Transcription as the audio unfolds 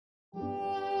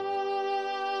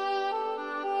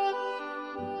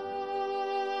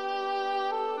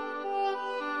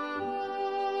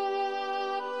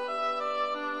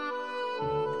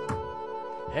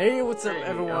Hey, what's up, Hey,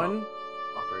 everyone?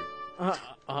 awkward.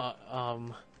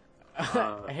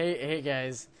 Hey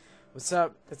guys, what's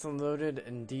up? It's Unloaded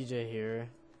and DJ here.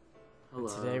 Hello.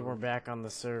 Today we're back on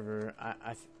the server.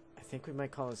 I think we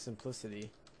might call it Simplicity.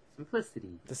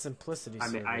 Simplicity. The Simplicity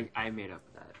server. I made up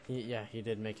that. He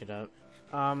did make it up.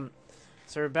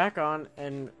 So we're back on,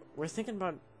 and we're thinking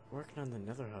about working on the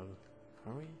Nether Hub.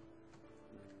 Are we?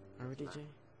 Are we, DJ?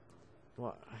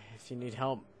 Well, if you need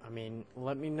help, I mean,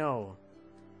 let me know.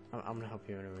 I'm gonna help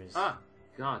you anyways. Ah,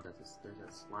 God, there's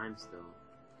that slime still.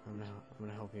 I'm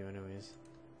gonna help you anyways.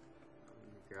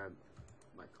 Let me grab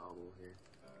my cobble here.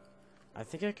 I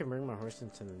think I can bring my horse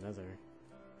into the Nether,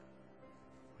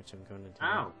 which I'm going to do.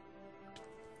 Ow!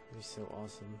 It'd be so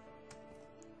awesome.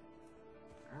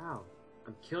 Ow!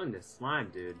 I'm killing this slime,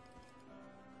 dude.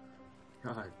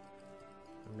 God.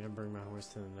 I'm gonna bring my horse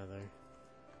to the Nether.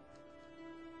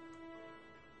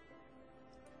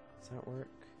 Does that work?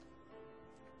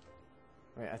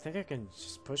 Wait, I think I can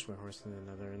just push my horse in the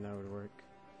Nether and that would work.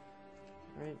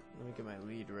 Alright, let me get my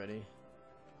lead ready.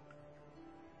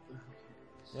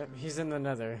 Yep, he's in the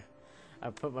Nether. I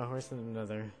put my horse in the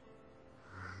Nether.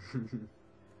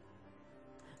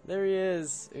 There he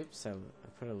is! Oops, I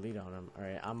put a lead on him.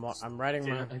 Alright, I'm riding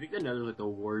my... I think the Nether's like the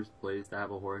worst place to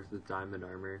have a horse with diamond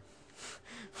armor.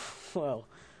 Well,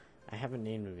 I haven't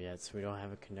named him yet, so we don't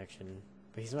have a connection.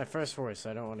 But he's my first horse,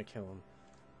 so I don't want to kill him.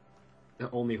 The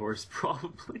only horse,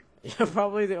 probably. Yeah,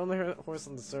 probably the only horse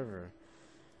on the server.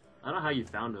 I don't know how you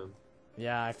found him.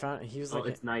 Yeah, I found... He was like... Oh,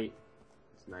 it's night.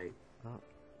 It's night. Oh.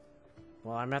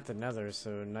 Well, I'm at the Nether,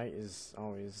 so night is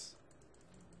always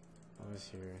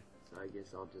here. So I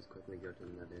guess I'll just quickly go to the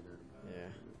Nether then.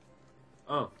 Yeah.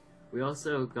 Oh, we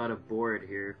also got a board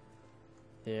here.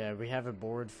 Yeah, we have a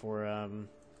board for,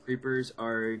 Creepers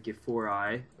are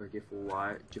G4I, or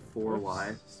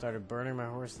G4Y. Started burning my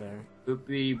horse there.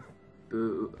 Boopity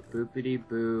boo, boopity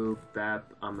boo,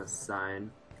 bap, I'm a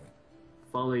sign.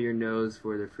 Follow your nose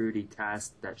for the fruity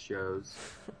task that shows.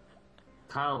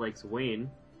 Kyle likes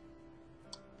Wayne.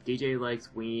 DJ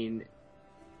likes Wayne.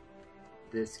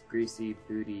 This greasy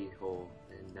booty hole,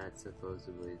 and that's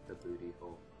supposedly the booty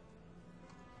hole.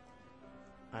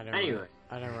 I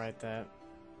didn't write that.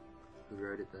 Who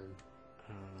wrote it then?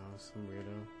 I don't know, some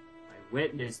weirdo. I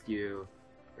witnessed you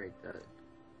write that.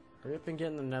 Hurry up and get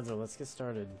in the Nether, let's get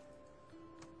started.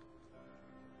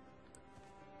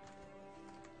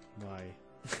 Why?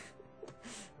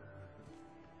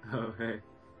 Oh, hey.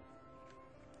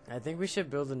 I think we should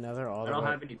build another all the way... I don't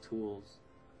have any tools.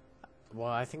 Well,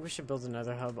 I think we should build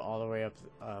another hub all the way up,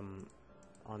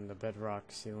 on the bedrock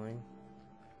ceiling.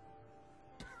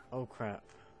 Oh, crap.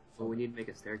 Well, we need to make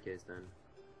a staircase then.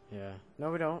 Yeah. No,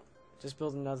 we don't. Just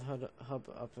build another hub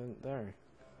up in there.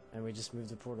 And we just move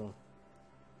the portal.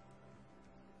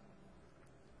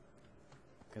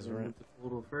 Because we're in... Move the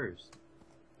portal first.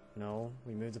 No,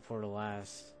 we moved the portal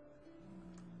last.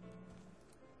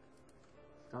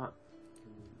 Stop.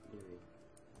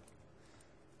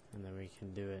 And then we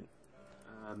can do it.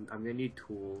 I'm gonna need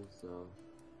tools, so...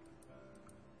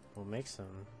 We'll make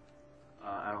some.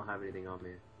 I don't have anything on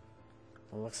me.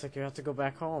 Well, looks like you have to go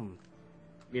back home.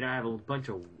 I mean, I have a bunch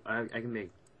of... I can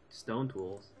make stone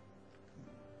tools.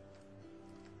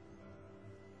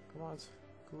 Come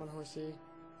on, horsey.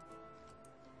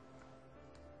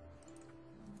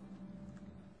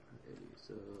 Okay,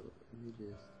 so let me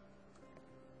just...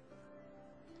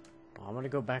 Well, I'm gonna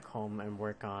go back home and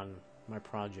work on my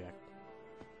project.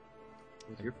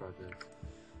 What's your project?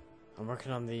 I'm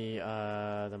working on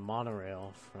the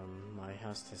monorail from my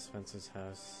house to Spencer's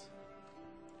house.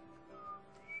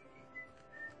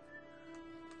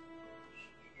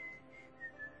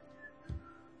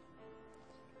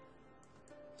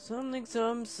 Something,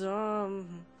 some,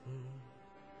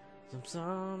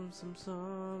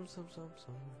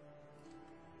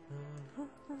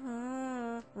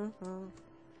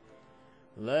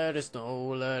 Let us know,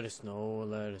 let us know,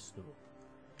 let us know.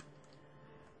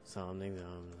 Something,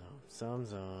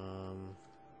 something,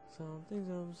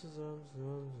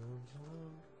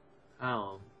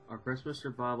 Oh, our Christmas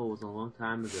survival was a long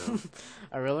time ago.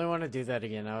 I really want to do that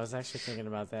again. I was actually thinking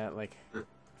about that like a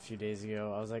few days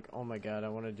ago. I was like, oh my god, I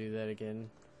want to do that again.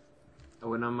 I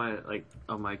went on my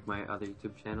my other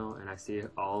YouTube channel and I see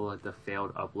all like the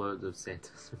failed uploads of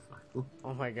Santa Survival.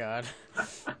 Oh my god.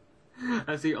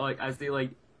 I see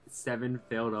like 7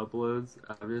 failed uploads.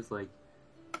 I'm just like,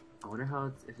 I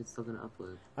wonder if it's still gonna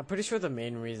upload. I'm pretty sure the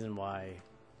main reason why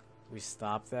we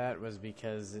stopped that was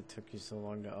because it took you so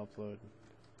long to upload.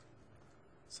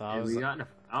 So I was... I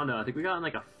don't know, I think we got in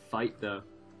like a fight though.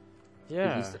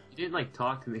 Yeah. You didn't like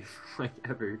talk to me for like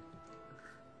ever.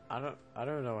 I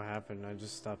don't know what happened. I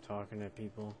just stopped talking to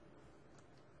people.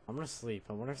 I'm gonna sleep.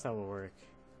 I wonder if that will work.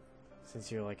 Since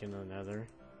you're like in the nether.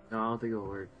 No, I don't think it'll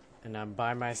work. And I'm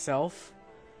by myself.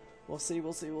 We'll see.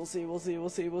 We'll see. We'll see. We'll see. We'll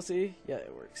see. We'll see. Yeah,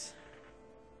 it works.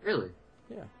 Really?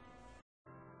 Yeah.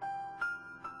 I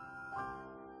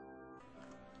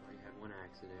had one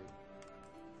accident.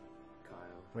 Kyle.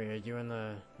 Wait, are you in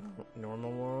the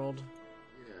normal world?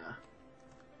 Yeah.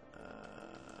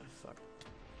 Fuck.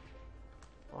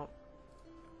 Well.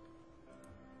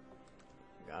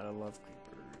 Gotta love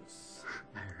creepers.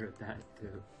 I heard that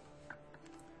too.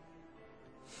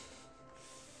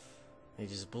 They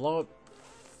just blow up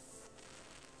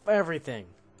everything.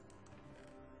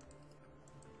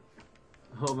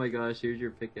 Oh my gosh, here's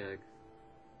your pickaxe.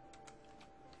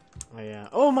 Oh yeah.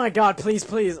 Oh my god, please,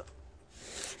 please.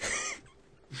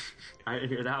 I didn't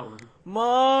hear that one.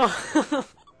 Mom!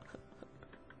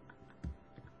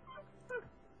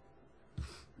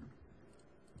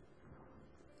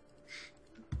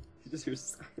 Just your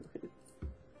silence.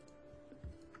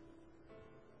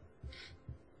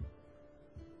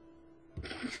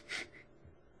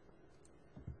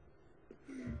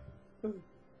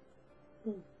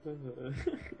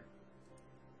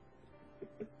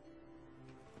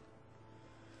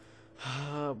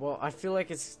 Well, I feel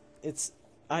like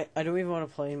I don't even want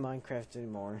to play in Minecraft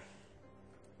anymore.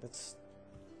 That's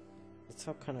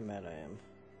how kind of mad I am.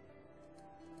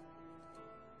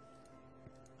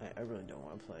 I really don't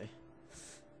want to play.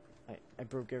 I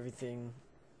broke everything.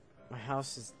 My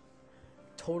house is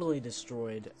totally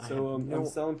destroyed. So I'm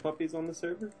selling puppies on the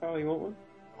server. Kyle, you want one?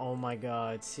 Oh my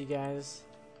god, see guys?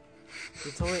 He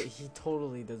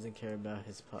totally doesn't care about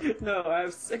his pup. No, I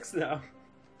have 6 now.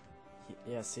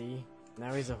 Yeah, see?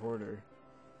 Now he's a hoarder.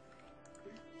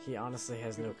 He honestly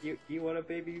has no... You want a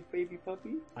baby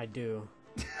puppy? I do.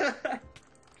 I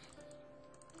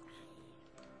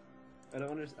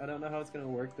don't know how it's gonna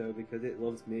work though because it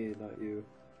loves me, not you.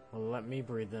 Well, let me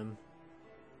breed them.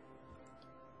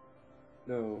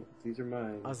 No, these are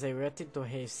mine. Are they ready to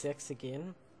have sex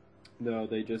again? No,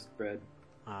 they just bred.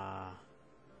 Ah.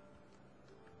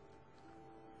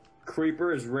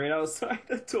 Creeper is right outside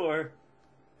the door.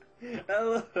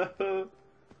 Hello.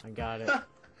 I got it.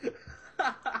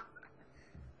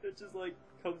 It just like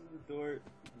comes to the door,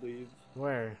 leaves.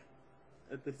 Where?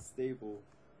 At the stable.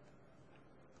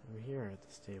 I'm here at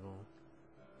this table.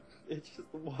 It just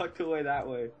walked away that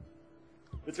way.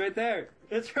 It's right there.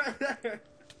 It's right there.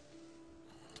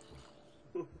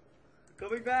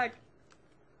 Coming back.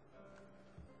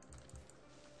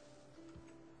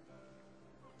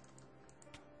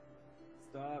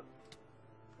 Stop.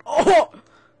 Oh!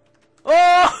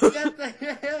 Oh! Yes, I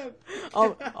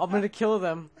am. I'm gonna kill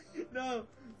them. No.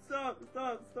 Stop.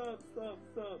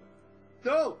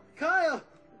 No, Kyle.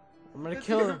 I'm gonna It's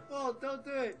kill your them. fault. Don't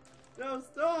do it. No,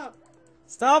 stop.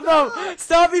 Stop them!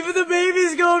 Stop! Even the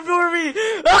baby's going for me!